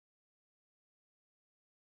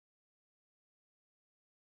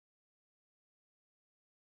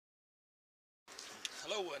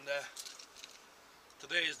Hello, and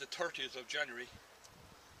today is the 30th of January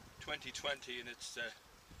 2020, and it's the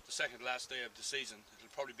second last day of the season.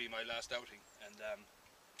 It'll probably be my last outing, and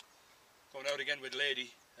going out again with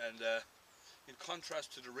Lady. And in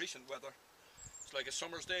contrast to the recent weather, it's like a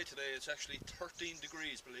summer's day today. It's actually 13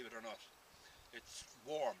 degrees, believe it or not. It's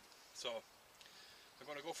warm, so I'm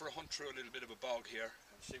going to go for a hunt through a little bit of a bog here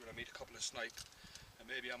and see what I meet a couple of snipe, and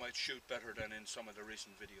maybe I might shoot better than in some of the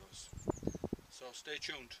recent videos. So stay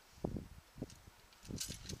tuned.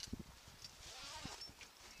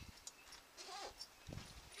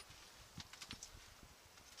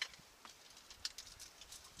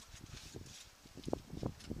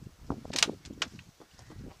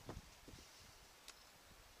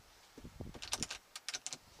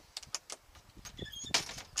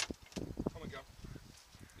 Come on, girl.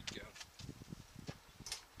 Good girl.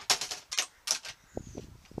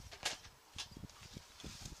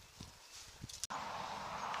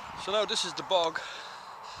 So now this is the bog,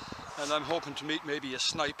 and I'm hoping to meet maybe a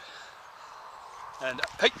snipe. And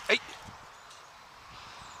hey!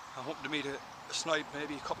 I'm hoping to meet a snipe,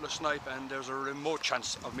 maybe a couple of snipe, and there's a remote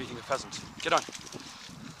chance of meeting a pheasant. Get on!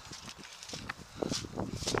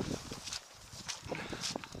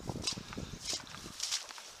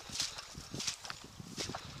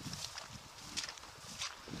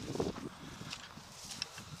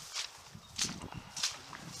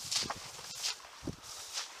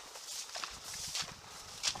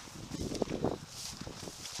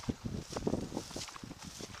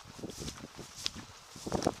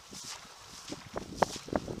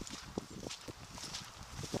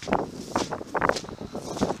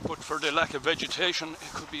 For the lack of vegetation,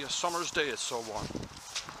 it could be a summer's day, it's so warm.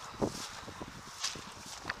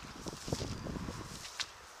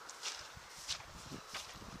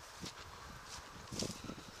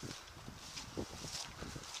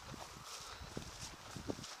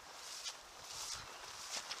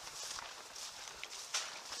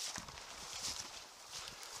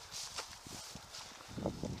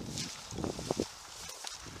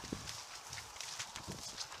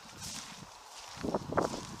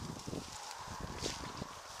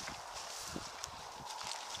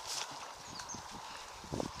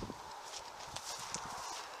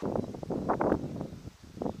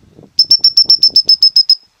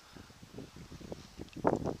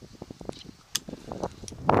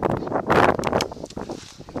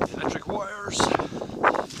 Electric wires,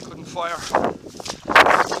 couldn't fire,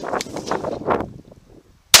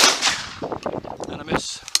 and a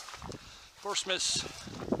miss, first miss.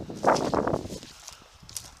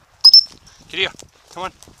 Get here, come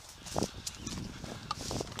on.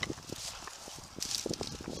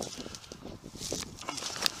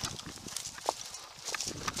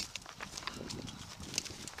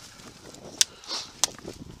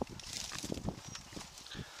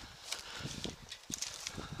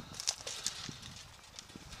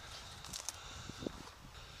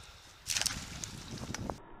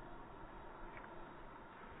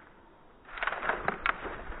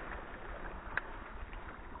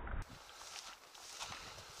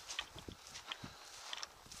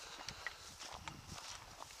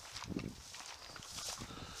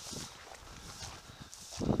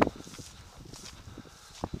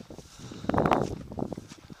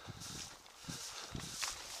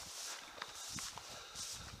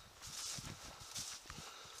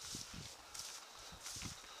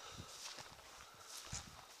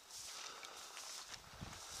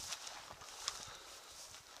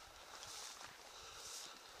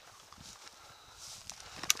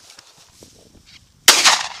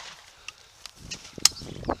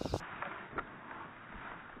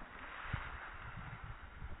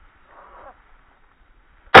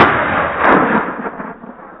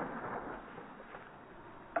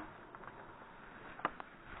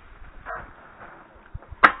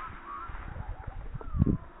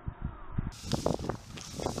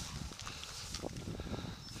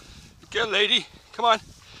 Good girl, Lady, come on,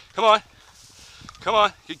 come on, come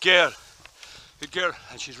on, good girl,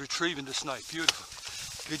 and she's retrieving the snipe, beautiful,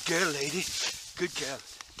 good girl, Lady, good girl,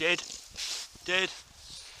 dead,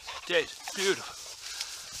 beautiful.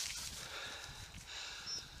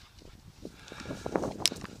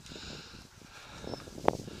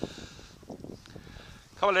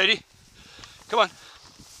 Come on, Lady, come on.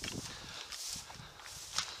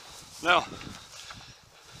 Now,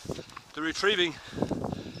 the retrieving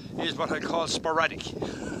is what I call sporadic.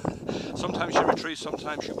 Sometimes she retrieves,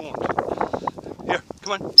 sometimes she won't. Here,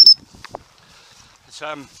 come on. It's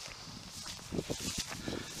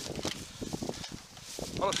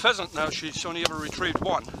well, a pheasant now, she's only ever retrieved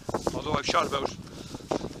one, although I've shot about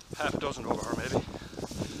half a dozen over her maybe.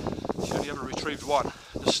 She only ever retrieved one.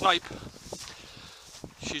 The snipe,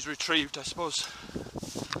 she's retrieved, I suppose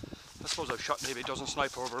I've shot maybe a dozen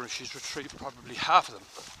snipe over her, and she's retrieved probably half of them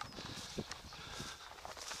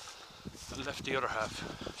and left the other half.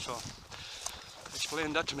 So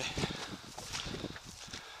explain that to me.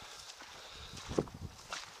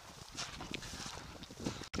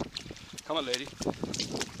 Come on, lady.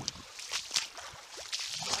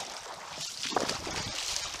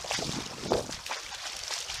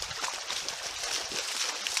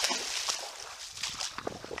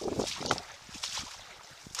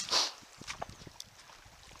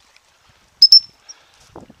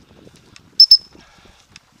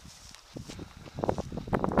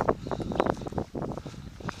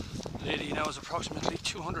 Lady now is approximately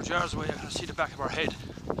 200 yards away. I can see the back of her head,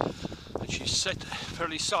 and she's set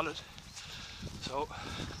fairly solid, so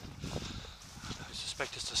I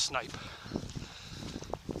suspect it's a snipe.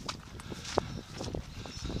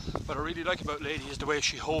 What I really like about Lady is the way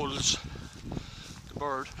she holds the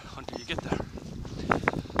bird until you get there.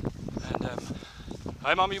 And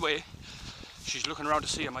I'm on my way. She's looking around to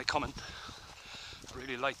see am I coming. I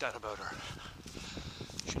really like that about her.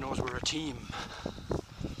 She knows we're a team.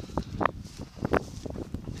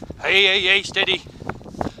 Hey, hey, hey, steady.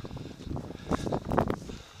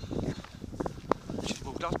 She's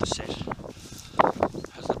moved off the set.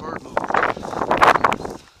 Has the bird moved?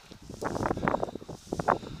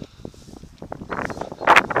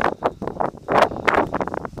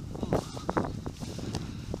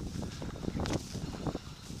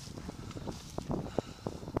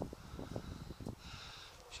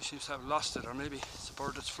 She seems to have lost it, or maybe it's a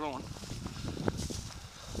bird that's flown.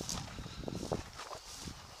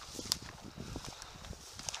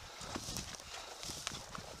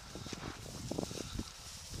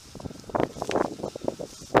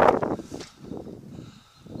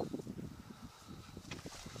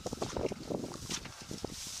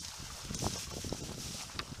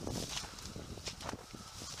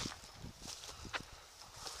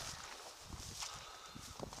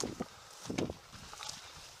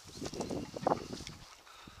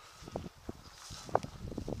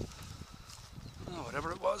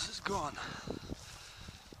 Whatever it was is gone.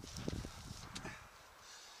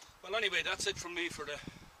 Well, anyway, that's it from me for the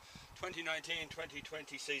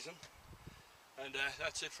 2019-2020 season, and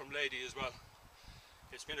that's it from Lady as well.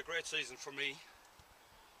 It's been a great season for me.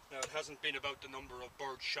 Now, it hasn't been about the number of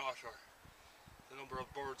birds shot or the number of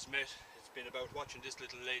birds met. It's been about watching this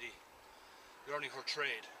little lady learning her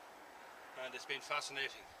trade, and it's been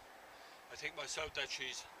fascinating. I think myself that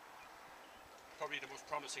she's probably the most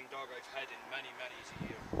promising dog I've had in many a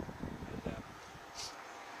year. And,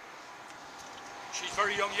 she's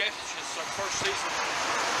very young yet. She's her first season,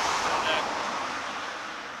 and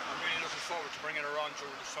I'm really looking forward to bringing her on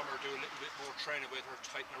during the summer, do a little bit more training with her,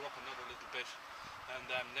 tighten her up another little bit, and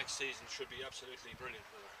next season should be absolutely brilliant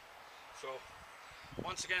with her. So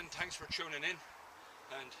once again, thanks for tuning in,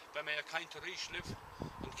 and be mé a caint a ríis live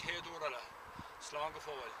and céadú eile slán go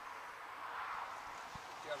fóill.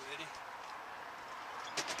 Yeah, lady.